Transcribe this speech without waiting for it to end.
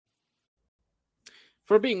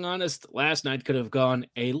For being honest, last night could have gone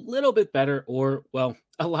a little bit better or, well,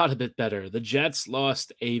 a lot a bit better. The Jets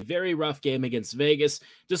lost a very rough game against Vegas,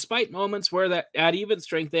 despite moments where that at even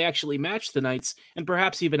strength they actually matched the Knights and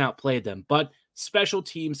perhaps even outplayed them. But special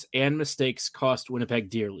teams and mistakes cost Winnipeg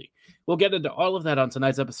dearly. We'll get into all of that on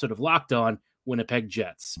tonight's episode of Locked On Winnipeg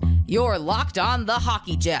Jets. You're Locked On the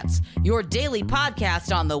Hockey Jets, your daily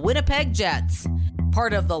podcast on the Winnipeg Jets.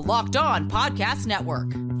 Part of the Locked On Podcast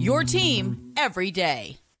Network, your team every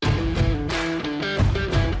day.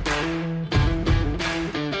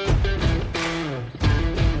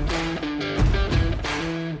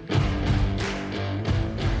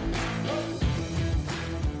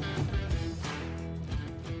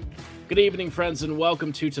 Good evening, friends, and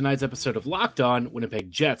welcome to tonight's episode of Locked On Winnipeg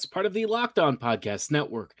Jets, part of the Locked On Podcast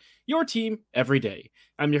Network, your team every day.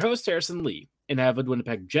 I'm your host, Harrison Lee, an avid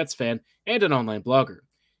Winnipeg Jets fan and an online blogger.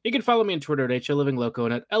 You can follow me on Twitter at HLivingLoco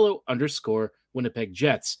and at LO_Winnipeg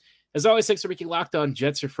Jets. As always, thanks for making Locked On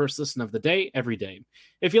Jets your first listen of the day every day.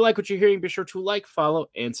 If you like what you're hearing, be sure to like, follow,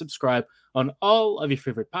 and subscribe on all of your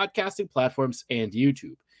favorite podcasting platforms and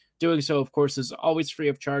YouTube. Doing so, of course, is always free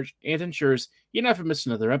of charge and ensures you never miss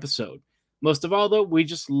another episode. Most of all, though, we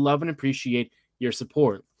just love and appreciate your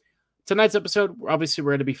support. Tonight's episode, we're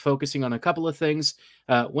going to be focusing on a couple of things.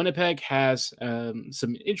 Winnipeg has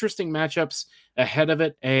some interesting matchups ahead of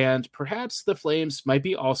it, and perhaps the Flames might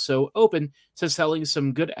be also open to selling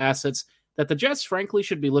some good assets that the Jets, frankly,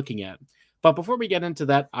 should be looking at. But before we get into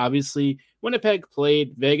that, obviously, Winnipeg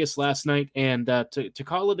played Vegas last night, and to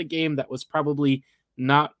call it a game that was probably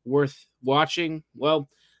not worth watching, well,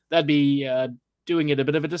 that'd be doing it a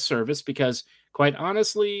bit of a disservice because, quite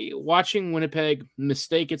honestly, watching Winnipeg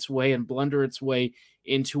mistake its way and blunder its way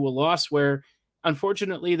into a loss where,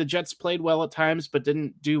 unfortunately, the Jets played well at times but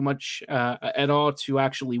didn't do much at all to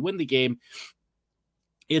actually win the game,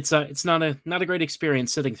 it's not a great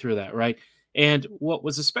experience sitting through that, right? And what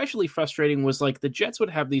was especially frustrating was like the Jets would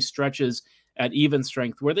have these stretches at even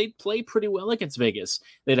strength where they'd play pretty well against Vegas.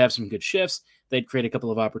 They'd have some good shifts, they'd create a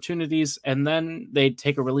couple of opportunities, and then they'd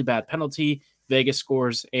take a really bad penalty, Vegas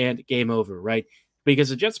scores, and game over, right? Because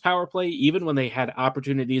the Jets power play, even when they had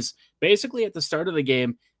opportunities, basically at the start of the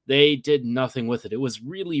game, they did nothing with it. It was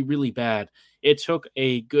really, really bad. It took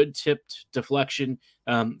a good tipped deflection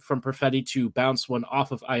from Perfetti to bounce one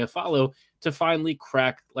off of Iafallo to finally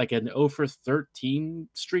crack like an 0 for 13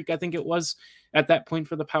 streak, I think it was, at that point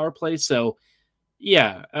for the power play. So,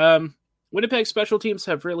 yeah, Winnipeg special teams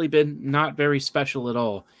have really been not very special at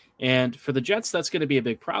all. And for the Jets, that's going to be a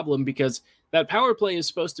big problem because that power play is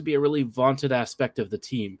supposed to be a really vaunted aspect of the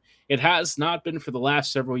team. It has not been for the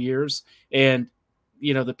last several years. And,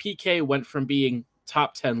 you know, the PK went from being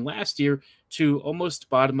top 10 last year to almost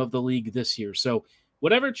bottom of the league this year. So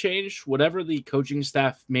whatever changed, whatever the coaching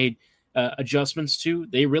staff made adjustments to,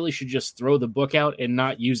 they really should just throw the book out and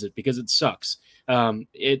not use it because it sucks.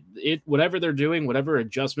 Whatever they're doing, whatever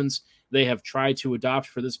adjustments they have tried to adopt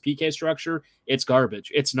for this PK structure, it's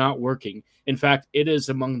garbage. It's not working. In fact, it is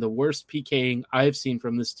among the worst PKing I've seen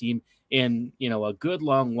from this team in, a good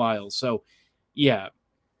long while. So, yeah,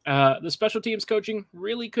 the special teams coaching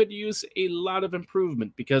really could use a lot of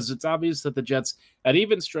improvement because it's obvious that the Jets at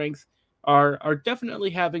even strength are definitely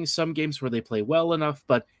having some games where they play well enough,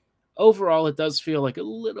 but overall, it does feel like a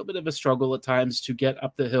little bit of a struggle at times to get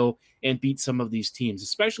up the hill and beat some of these teams,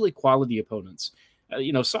 especially quality opponents.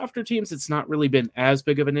 Softer teams, it's not really been as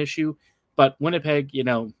big of an issue, but Winnipeg,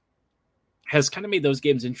 has kind of made those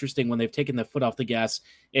games interesting when they've taken the foot off the gas.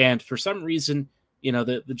 And for some reason,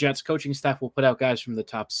 the Jets coaching staff will put out guys from the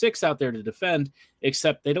top 6 out there to defend,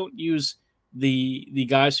 except they don't use the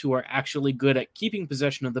guys who are actually good at keeping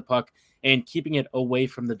possession of the puck and keeping it away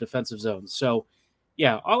from the defensive zone. So,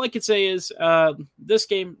 yeah, all I could say is this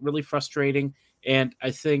game really frustrating, and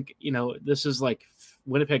I think this is like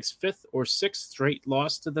Winnipeg's 5th or 6th straight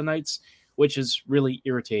loss to the Knights, which is really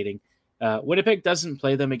irritating. Winnipeg doesn't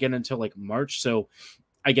play them again until like March, so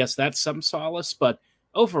I guess that's some solace. But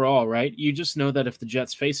overall, right, you just know that if the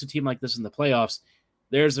Jets face a team like this in the playoffs,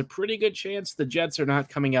 there's a pretty good chance the Jets are not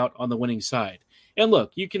coming out on the winning side. And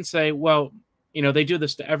look, you can say, well, they do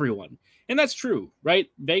this to everyone. And that's true, right?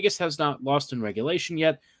 Vegas has not lost in regulation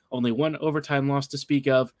yet. Only one overtime loss to speak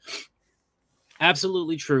of.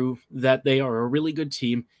 Absolutely true that they are a really good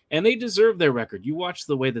team, and they deserve their record. You watch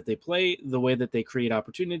the way that they play, the way that they create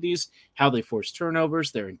opportunities, how they force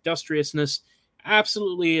turnovers, their industriousness.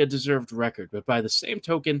 Absolutely a deserved record. But by the same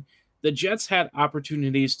token, the Jets had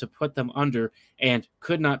opportunities to put them under and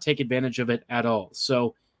could not take advantage of it at all.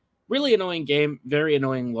 So, really annoying game, very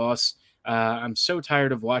annoying loss. I'm so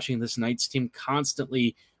tired of watching this Knights team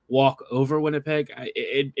constantly walk over Winnipeg.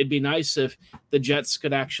 It'd be nice if the Jets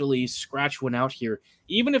could actually scratch one out here.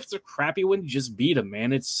 Even if it's a crappy win, just beat them,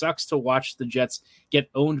 man. It sucks to watch the Jets get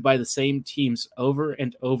owned by the same teams over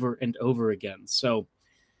and over and over again. So,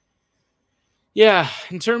 yeah,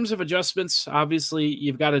 in terms of adjustments, obviously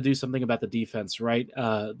you've got to do something about the defense, right?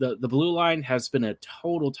 The blue line has been a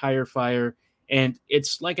total tire fire, and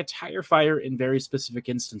it's like a tire fire in very specific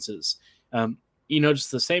instances. You notice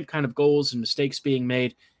the same kind of goals and mistakes being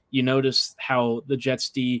made. You notice how the Jets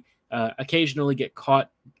D occasionally get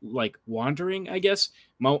caught like wandering, I guess.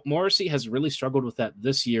 Morrissey has really struggled with that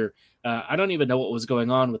this year. I don't even know what was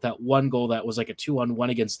going on with that one goal that was like a 2-on-1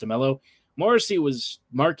 against DeMello. Morrissey was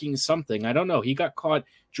marking something. I don't know. He got caught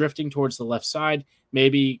drifting towards the left side,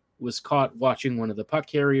 maybe was caught watching one of the puck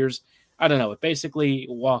carriers. I don't know. It basically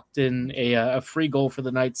walked in a free goal for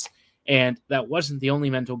the Knights, and that wasn't the only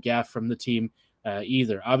mental gaffe from the team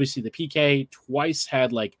either. Obviously, the PK twice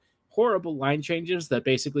had like horrible line changes that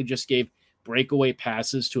basically just gave breakaway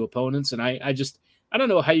passes to opponents, and I don't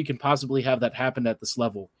know how you can possibly have that happen at this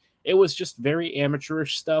level. It was just very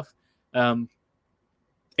amateurish stuff.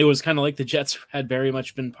 It was kind of like the Jets had very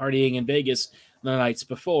much been partying in Vegas the nights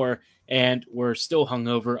before and were still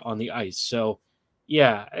hungover on the ice. So,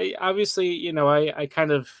 yeah, I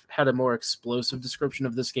kind of had a more explosive description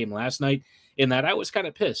of this game last night in that I was kind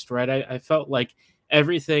of pissed, right? I felt like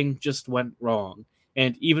everything just went wrong.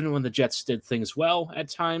 And even when the Jets did things well at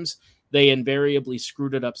times, they invariably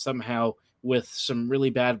screwed it up somehow with some really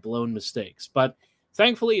bad blown mistakes. But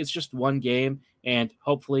thankfully, it's just one game, and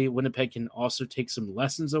hopefully Winnipeg can also take some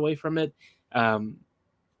lessons away from it. I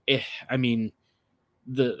think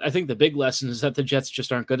the big lesson is that the Jets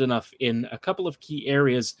just aren't good enough in a couple of key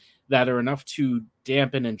areas that are enough to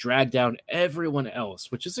dampen and drag down everyone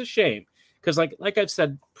else, which is a shame. Because like I've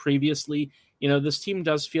said previously, this team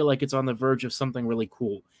does feel like it's on the verge of something really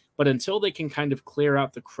cool. But until they can kind of clear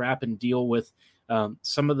out the crap and deal with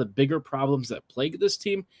some of the bigger problems that plague this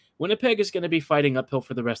team, Winnipeg is going to be fighting uphill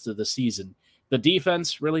for the rest of the season. The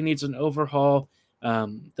defense really needs an overhaul.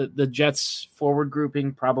 The Jets forward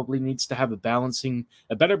grouping probably needs to have a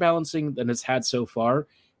better balancing than it's had so far.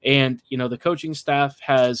 And, the coaching staff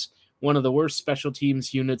has one of the worst special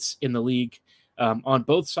teams units in the league on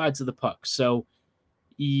both sides of the puck. So,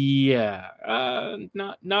 yeah,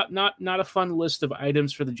 not a fun list of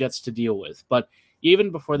items for the Jets to deal with. But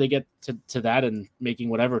even before they get to that and making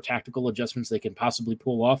whatever tactical adjustments they can possibly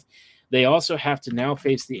pull off, they also have to now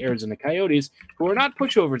face the Arizona Coyotes, who are not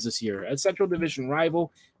pushovers this year, a Central Division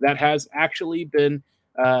rival that has actually been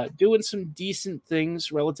doing some decent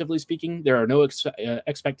things, relatively speaking. There are no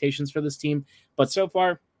expectations for this team, but so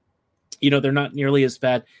far, they're not nearly as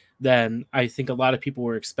bad than I think a lot of people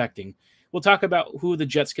were expecting. We'll talk about who the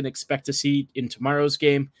Jets can expect to see in tomorrow's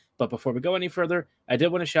game. But before we go any further, I did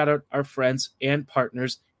want to shout out our friends and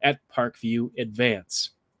partners at Parkview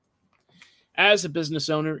Advance. As a business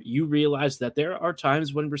owner, you realize that there are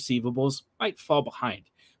times when receivables might fall behind,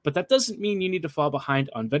 but that doesn't mean you need to fall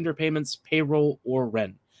behind on vendor payments, payroll, or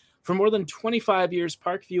rent. For more than 25 years,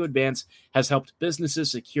 Parkview Advance has helped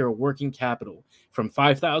businesses secure working capital from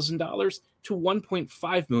 $5,000 to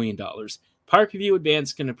 $1.5 million. Parkview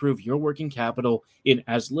Advance can approve your working capital in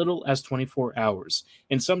as little as 24 hours.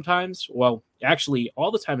 And sometimes, actually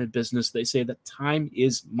all the time in business, they say that time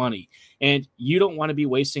is money. And you don't want to be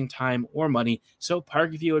wasting time or money, so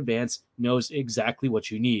Parkview Advance knows exactly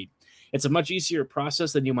what you need. It's a much easier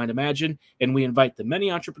process than you might imagine, and we invite the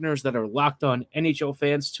many entrepreneurs that are locked on NHL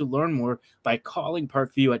fans to learn more by calling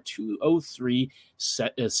Parkview at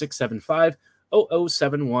 203-675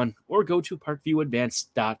 0071 or go to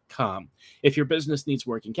parkviewadvance.com. If your business needs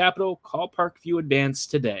working capital, call Parkview Advance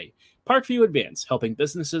today. Parkview Advance, helping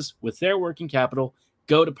businesses with their working capital.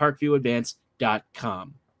 Go to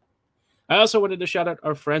parkviewadvance.com. I also wanted to shout out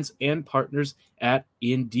our friends and partners at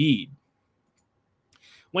Indeed.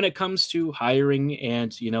 When it comes to hiring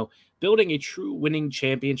and, building a true winning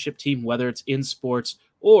championship team, whether it's in sports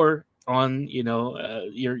or on,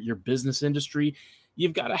 your business industry,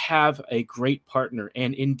 you've got to have a great partner,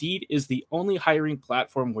 and Indeed is the only hiring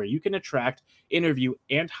platform where you can attract, interview,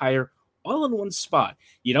 and hire all in one spot.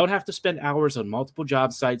 You don't have to spend hours on multiple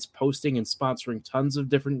job sites posting and sponsoring tons of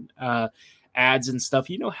different ads and stuff.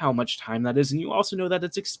 You know how much time that is, and you also know that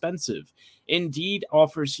it's expensive. Indeed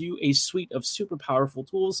offers you a suite of super powerful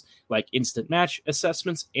tools like instant match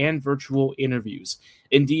assessments and virtual interviews.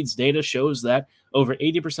 Indeed's data shows that over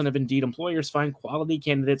 80% of Indeed employers find quality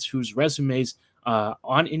candidates whose resumes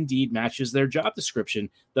on Indeed matches their job description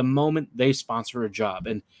the moment they sponsor a job.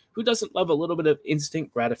 And who doesn't love a little bit of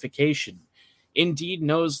instant gratification? Indeed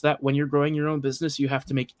knows that when you're growing your own business, you have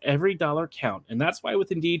to make every dollar count. And that's why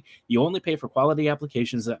with Indeed, you only pay for quality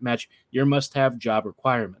applications that match your must-have job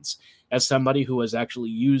requirements. As somebody who has actually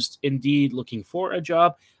used Indeed looking for a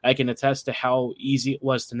job, I can attest to how easy it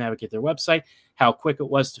was to navigate their website, how quick it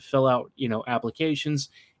was to fill out, applications.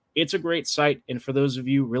 It's a great site. And for those of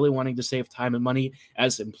you really wanting to save time and money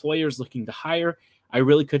as employers looking to hire, I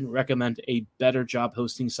really couldn't recommend a better job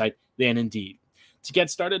posting site than Indeed. To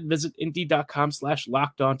get started, visit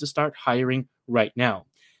Indeed.com/lockedon to start hiring right now.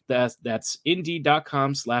 That's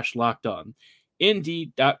Indeed.com/lockedon.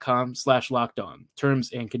 Indeed.com/lockedon.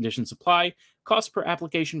 Terms and conditions apply. Cost per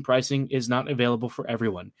application pricing is not available for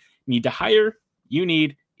everyone. Need to hire? You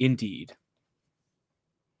need Indeed.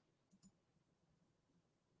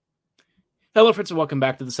 Hello, friends, and welcome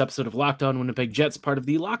back to this episode of Locked On Winnipeg Jets, part of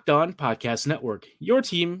the Locked On Podcast Network, your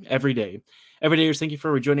team every day. Everydayers, thank you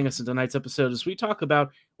for joining us in tonight's episode as we talk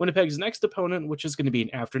about Winnipeg's next opponent, which is going to be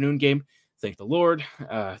an afternoon game. Thank the Lord.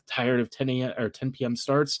 Tired of 10 p.m.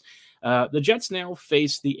 starts. The Jets now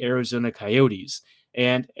face the Arizona Coyotes,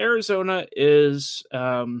 and Arizona is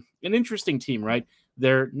an interesting team, right?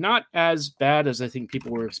 They're not as bad as I think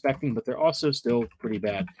people were expecting, but they're also still pretty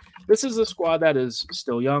bad. This is a squad that is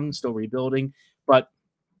still young, still rebuilding, but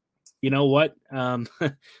you know what?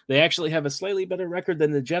 They actually have a slightly better record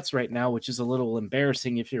than the Jets right now, which is a little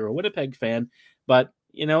embarrassing if you're a Winnipeg fan, but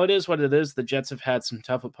it is what it is. The Jets have had some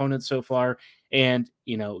tough opponents so far, and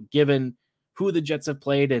given who the Jets have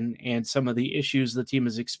played and some of the issues the team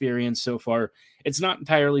has experienced so far, it's not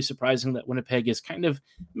entirely surprising that Winnipeg is kind of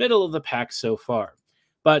middle of the pack so far.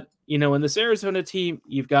 But, in this Arizona team,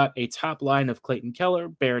 you've got a top line of Clayton Keller,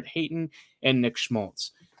 Barrett Hayton, and Nick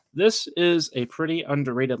Schmaltz. This is a pretty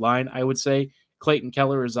underrated line, I would say. Clayton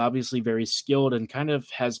Keller is obviously very skilled and kind of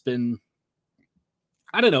has been,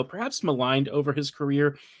 I don't know, perhaps maligned over his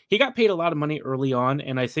career. He got paid a lot of money early on,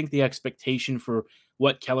 and I think the expectation for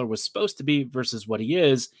what Keller was supposed to be versus what he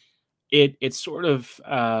is, it sort of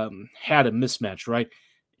had a mismatch, right?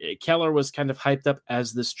 Keller was kind of hyped up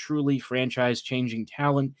as this truly franchise-changing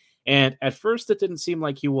talent, and at first it didn't seem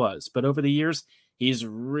like he was, but over the years, he's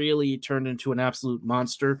really turned into an absolute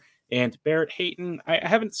monster. And Barrett Hayton, I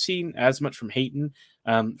haven't seen as much from Hayton.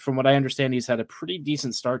 From what I understand, he's had a pretty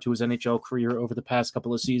decent start to his NHL career over the past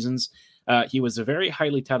couple of seasons. He was a very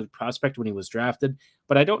highly touted prospect when he was drafted,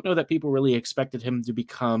 but I don't know that people really expected him to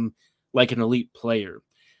become like an elite player.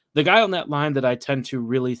 The guy on that line that I tend to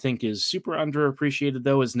really think is super underappreciated,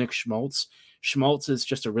 though, is Nick Schmaltz. Schmaltz is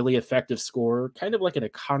just a really effective scorer, kind of like in a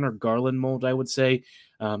Connor Garland mold, I would say.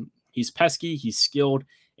 He's pesky, he's skilled,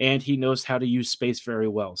 and he knows how to use space very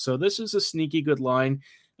well. So this is a sneaky good line.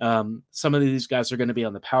 Some of these guys are going to be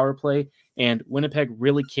on the power play, and Winnipeg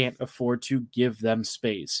really can't afford to give them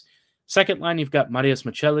space. Second line, you've got Marius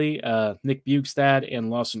Maccelli, Nick Bjugstad, and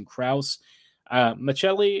Lawson Krause.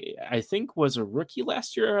 Maccelli, I think, was a rookie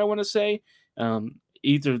last year, I want to say,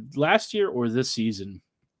 either last year or this season.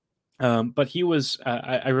 But he was,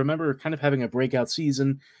 I remember kind of having a breakout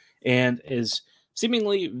season and is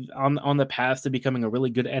seemingly on the path to becoming a really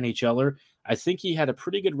good NHLer. I think he had a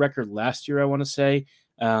pretty good record last year, I want to say.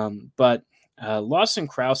 But Lawson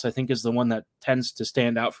Krause, I think, is the one that tends to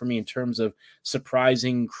stand out for me in terms of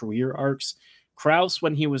surprising career arcs. Krause,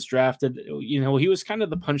 when he was drafted, he was kind of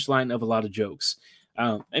the punchline of a lot of jokes,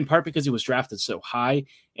 in part because he was drafted so high.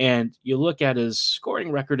 And you look at his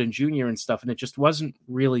scoring record in junior and stuff, and it just wasn't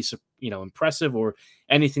really, impressive or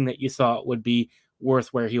anything that you thought would be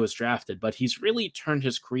worth where he was drafted. But he's really turned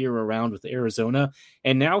his career around with Arizona,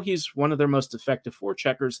 and now he's one of their most effective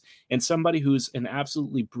forecheckers and somebody who's an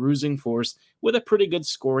absolutely bruising force with a pretty good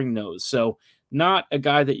scoring nose. So not a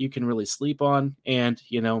guy that you can really sleep on, and,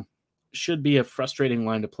 should be a frustrating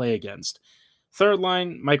line to play against. Third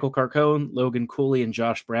line, Michael Carcone, Logan Cooley, and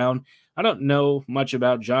Josh Brown. I don't know much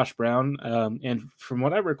about Josh Brown, and from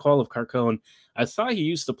what I recall of Carcone, I thought he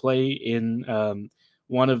used to play in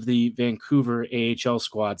one of the Vancouver AHL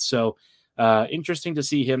squads. So interesting to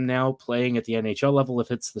see him now playing at the NHL level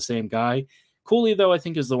if it's the same guy. Cooley, though, I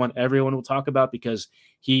think is the one everyone will talk about because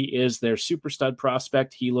he is their super stud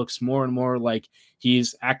prospect. He looks more and more like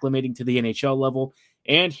he's acclimating to the NHL level,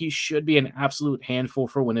 and he should be an absolute handful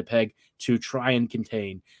for Winnipeg to try and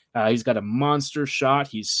contain. He's got a monster shot.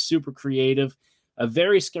 He's super creative. A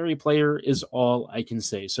very scary player is all I can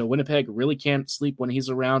say. So Winnipeg really can't sleep when he's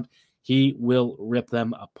around. He will rip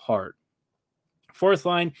them apart. Fourth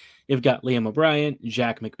line, you've got Liam O'Brien,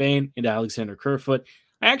 Jack McBain, and Alexander Kerfoot.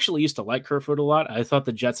 I actually used to like Kerfoot a lot. I thought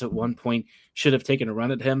the Jets at one point should have taken a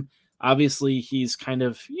run at him. Obviously, he's kind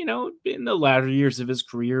of, in the latter years of his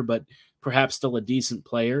career, but perhaps still a decent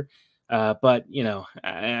player. But,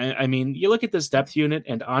 I mean, you look at this depth unit,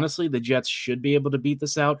 and honestly, the Jets should be able to beat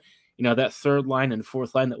this out. That third line and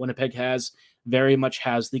fourth line that Winnipeg has very much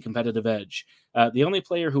has the competitive edge. The only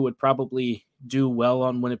player who would probably do well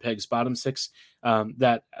on Winnipeg's bottom six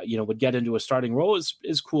that would get into a starting role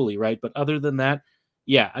is Cooley, right? But other than that,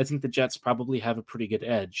 yeah, I think the Jets probably have a pretty good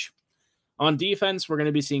edge. On defense, we're going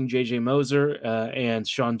to be seeing J.J. Moser and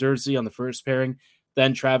Sean Durzi on the first pairing,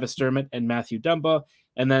 then Travis Dermott and Matthew Dumba,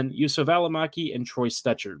 and then Yusuf Alamaki and Troy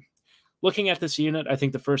Stetcher. Looking at this unit, I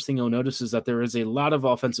think the first thing you'll notice is that there is a lot of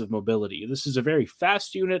offensive mobility. This is a very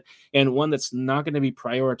fast unit and one that's not going to be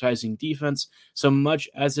prioritizing defense so much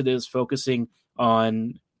as it is focusing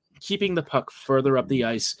on keeping the puck further up the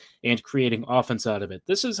ice and creating offense out of it.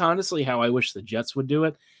 This is honestly how I wish the Jets would do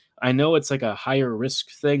it. I know it's like a higher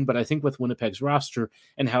risk thing, but I think with Winnipeg's roster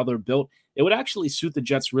and how they're built, it would actually suit the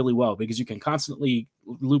Jets really well because you can constantly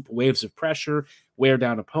loop waves of pressure, wear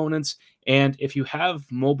down opponents, and if you have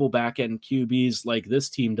mobile back-end QBs like this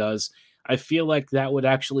team does, I feel like that would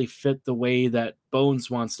actually fit the way that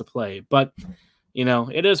Bones wants to play. But,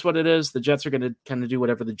 it is what it is. The Jets are going to kind of do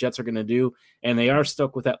whatever the Jets are going to do, and they are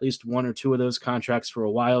stuck with at least one or two of those contracts for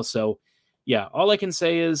a while, so yeah, all I can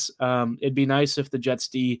say is it'd be nice if the Jets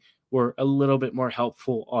D were a little bit more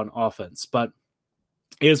helpful on offense, but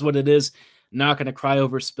it is what it is. Not going to cry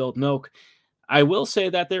over spilled milk. I will say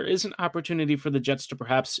that there is an opportunity for the Jets to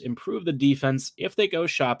perhaps improve the defense if they go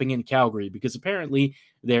shopping in Calgary, because apparently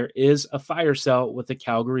there is a fire sale with the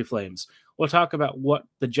Calgary Flames. We'll talk about what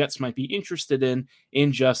the Jets might be interested in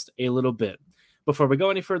just a little bit. Before we go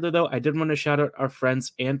any further, though, I did want to shout out our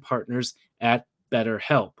friends and partners at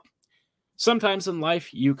BetterHelp. Sometimes in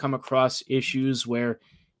life, you come across issues where,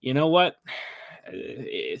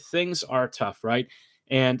 things are tough, right?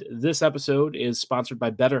 And this episode is sponsored by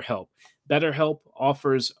BetterHelp. BetterHelp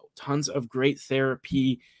offers tons of great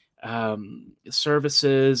therapy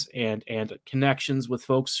services and connections with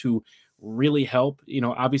folks who really help.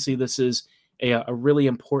 Obviously, this is a really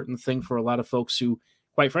important thing for a lot of folks who,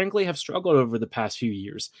 quite frankly, have struggled over the past few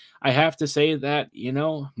years. I have to say that,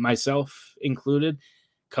 myself included,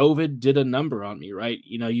 COVID did a number on me, right?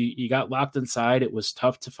 You got locked inside. It was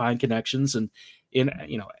tough to find connections. And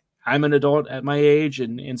I'm an adult at my age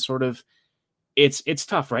and sort of it's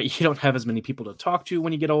tough, right? You don't have as many people to talk to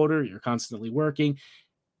when you get older. You're constantly working.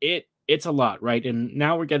 It's a lot, right? And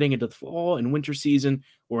now we're getting into the fall and winter season.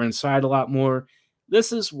 We're inside a lot more.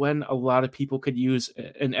 This is when a lot of people could use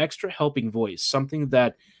an extra helping voice, something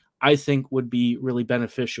that I think would be really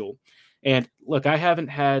beneficial. And look, I haven't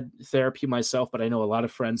had therapy myself, but I know a lot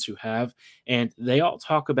of friends who have, and they all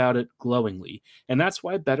talk about it glowingly. And that's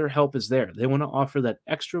why BetterHelp is there. They want to offer that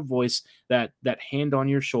extra voice, that hand on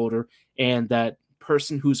your shoulder, and that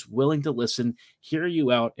person who's willing to listen, hear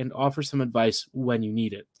you out, and offer some advice when you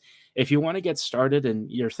need it. If you want to get started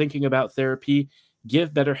and you're thinking about therapy,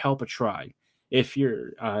 give BetterHelp a try. If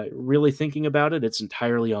you're really thinking about it, it's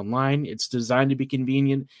entirely online. It's designed to be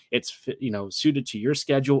convenient. It's suited to your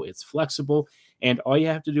schedule. It's flexible. And all you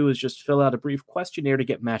have to do is just fill out a brief questionnaire to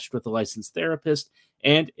get matched with a licensed therapist.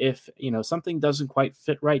 And if something doesn't quite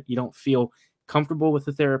fit right, you don't feel comfortable with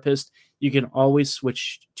the therapist, you can always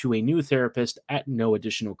switch to a new therapist at no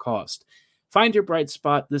additional cost. Find your bright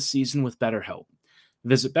spot this season with BetterHelp.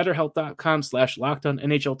 Visit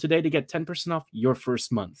BetterHelp.com/LockedOnNHL today to get 10% off your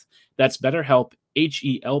first month. That's BetterHelp,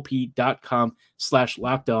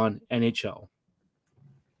 HELP.com/LockedOnNHL.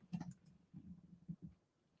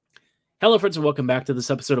 Hello, friends, and welcome back to this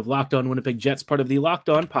episode of Locked On Winnipeg Jets, part of the Locked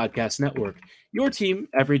On Podcast Network. Your team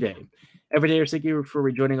every day. Every day, thank you for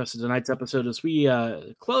rejoining us in tonight's episode as we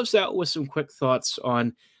close out with some quick thoughts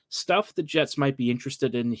on stuff the Jets might be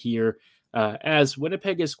interested in here, as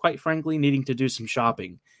Winnipeg is, quite frankly, needing to do some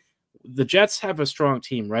shopping. The Jets have a strong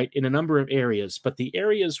team, right, in a number of areas, but the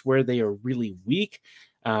areas where they are really weak,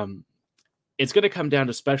 it's going to come down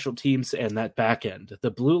to special teams and that back end.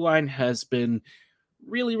 The blue line has been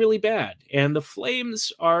really, really bad, and the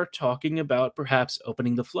Flames are talking about perhaps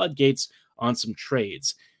opening the floodgates on some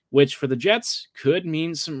trades, which for the Jets could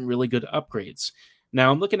mean some really good upgrades.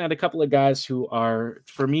 Now, I'm looking at a couple of guys who are,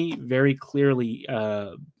 for me, very clearly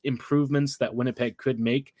improvements that Winnipeg could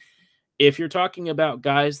make. If you're talking about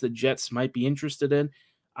guys the Jets might be interested in,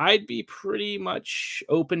 I'd be pretty much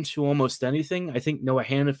open to almost anything. I think Noah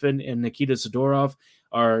Hannafin and Nikita Zadorov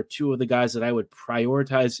are two of the guys that I would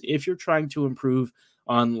prioritize if you're trying to improve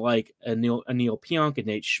on like a Neil Pionk, a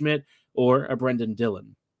Nate Schmidt, or a Brendan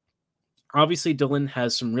Dillon. Obviously, Dillon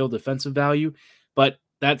has some real defensive value, but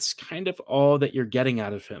that's kind of all that you're getting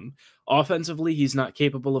out of him. Offensively, he's not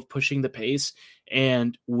capable of pushing the pace.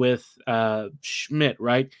 And with Schmidt,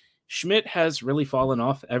 right? Schmidt has really fallen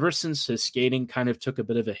off ever since his skating kind of took a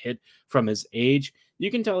bit of a hit from his age. You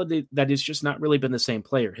can tell that he's just not really been the same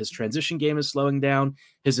player. His transition game is slowing down.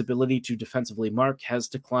 His ability to defensively mark has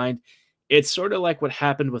declined. It's sort of like what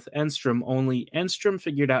happened with Enstrom, only Enstrom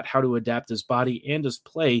figured out how to adapt his body and his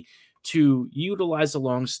play to utilize a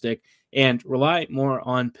long stick and rely more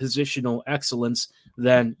on positional excellence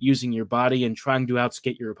than using your body and trying to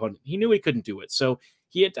outskate your opponent. He knew he couldn't do it, so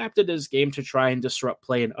he adapted his game to try and disrupt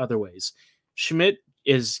play in other ways. Schmidt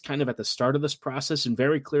is kind of at the start of this process and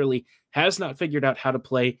very clearly has not figured out how to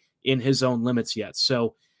play in his own limits yet.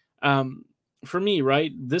 So for me,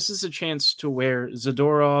 right, this is a chance to where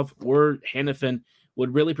Zadorov or Hanifin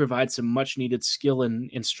would really provide some much needed skill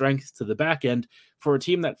and strength to the back end for a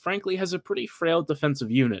team that frankly has a pretty frail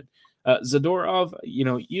defensive unit. Zadorov,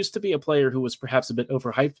 used to be a player who was perhaps a bit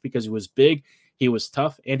overhyped because he was big, he was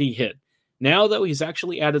tough, and he hit. Now, though, he's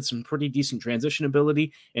actually added some pretty decent transition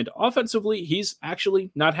ability, and offensively, he's actually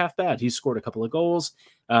not half bad. He's scored a couple of goals.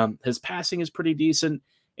 His passing is pretty decent,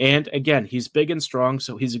 and again, he's big and strong,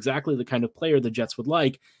 so he's exactly the kind of player the Jets would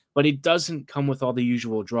like, but he doesn't come with all the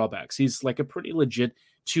usual drawbacks. He's like a pretty legit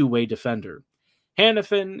two-way defender.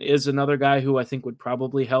 Hanifin is another guy who I think would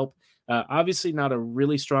probably help. Obviously not a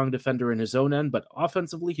really strong defender in his own end, but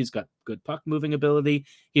offensively, he's got good puck-moving ability.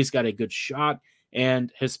 He's got a good shot,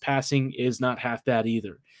 and his passing is not half bad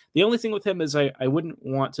either. The only thing with him is I wouldn't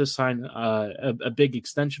want to sign a big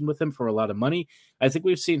extension with him for a lot of money. I think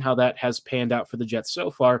we've seen how that has panned out for the Jets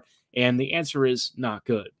so far, and the answer is not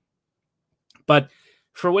good. But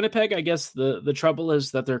for Winnipeg, I guess the trouble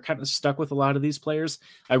is that they're kind of stuck with a lot of these players.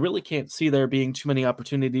 I really can't see there being too many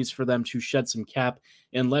opportunities for them to shed some cap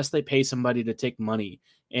unless they pay somebody to take money.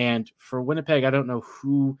 And for Winnipeg, I don't know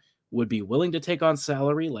who would be willing to take on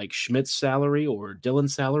salary, like Schmidt's salary or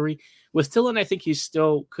Dillon's salary. With Dillon, I think he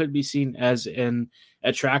still could be seen as an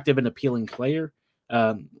attractive and appealing player.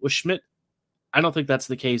 With Schmidt, I don't think that's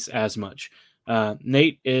the case as much.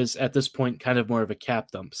 Nate is, at this point, kind of more of a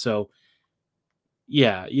cap dump. So,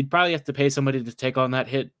 yeah, you'd probably have to pay somebody to take on that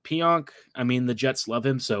hit. Pionk, I mean, the Jets love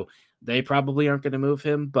him, so they probably aren't going to move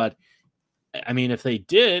him. But, I mean, if they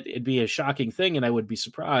did, it'd be a shocking thing, and I would be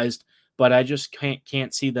surprised. But I just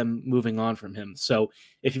can't see them moving on from him. So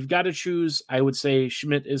if you've got to choose, I would say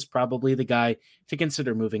Schmidt is probably the guy to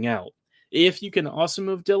consider moving out. If you can also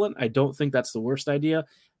move Dillon, I don't think that's the worst idea.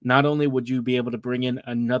 Not only would you be able to bring in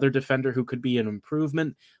another defender who could be an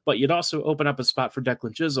improvement, but you'd also open up a spot for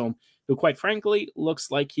Declan Chisholm, who quite frankly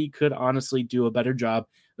looks like he could honestly do a better job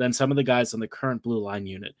than some of the guys on the current blue line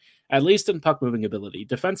unit, at least in puck moving ability.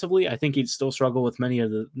 Defensively, I think he'd still struggle with many of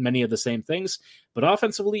the same things, but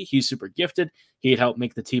offensively, he's super gifted. He'd help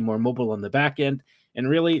make the team more mobile on the back end, and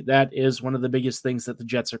really, that is one of the biggest things that the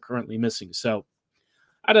Jets are currently missing. So,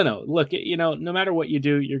 I don't know. Look, no matter what you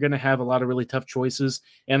do, you're going to have a lot of really tough choices.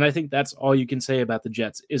 And I think that's all you can say about the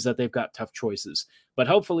Jets is that they've got tough choices. But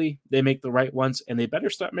hopefully they make the right ones, and they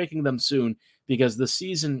better start making them soon because the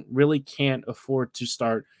season really can't afford to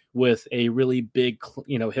start with a really big,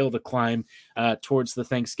 hill to climb towards the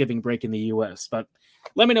Thanksgiving break in the U.S. But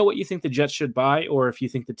let me know what you think the Jets should buy, or if you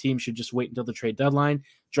think the team should just wait until the trade deadline.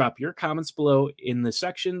 Drop your comments below in the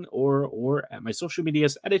section or at my social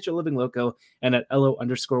medias at HLivingLoco and at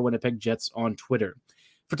LO_Winnipeg Jets on Twitter.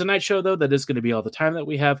 For tonight's show, though, that is going to be all the time that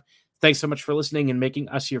we have. Thanks so much for listening and making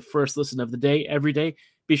us your first listen of the day every day.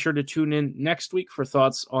 Be sure to tune in next week for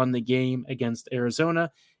thoughts on the game against Arizona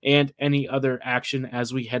and any other action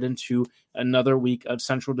as we head into another week of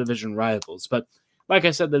Central Division rivals. But like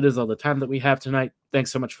I said, that is all the time that we have tonight.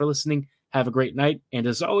 Thanks so much for listening. Have a great night. And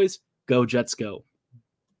as always, go Jets go.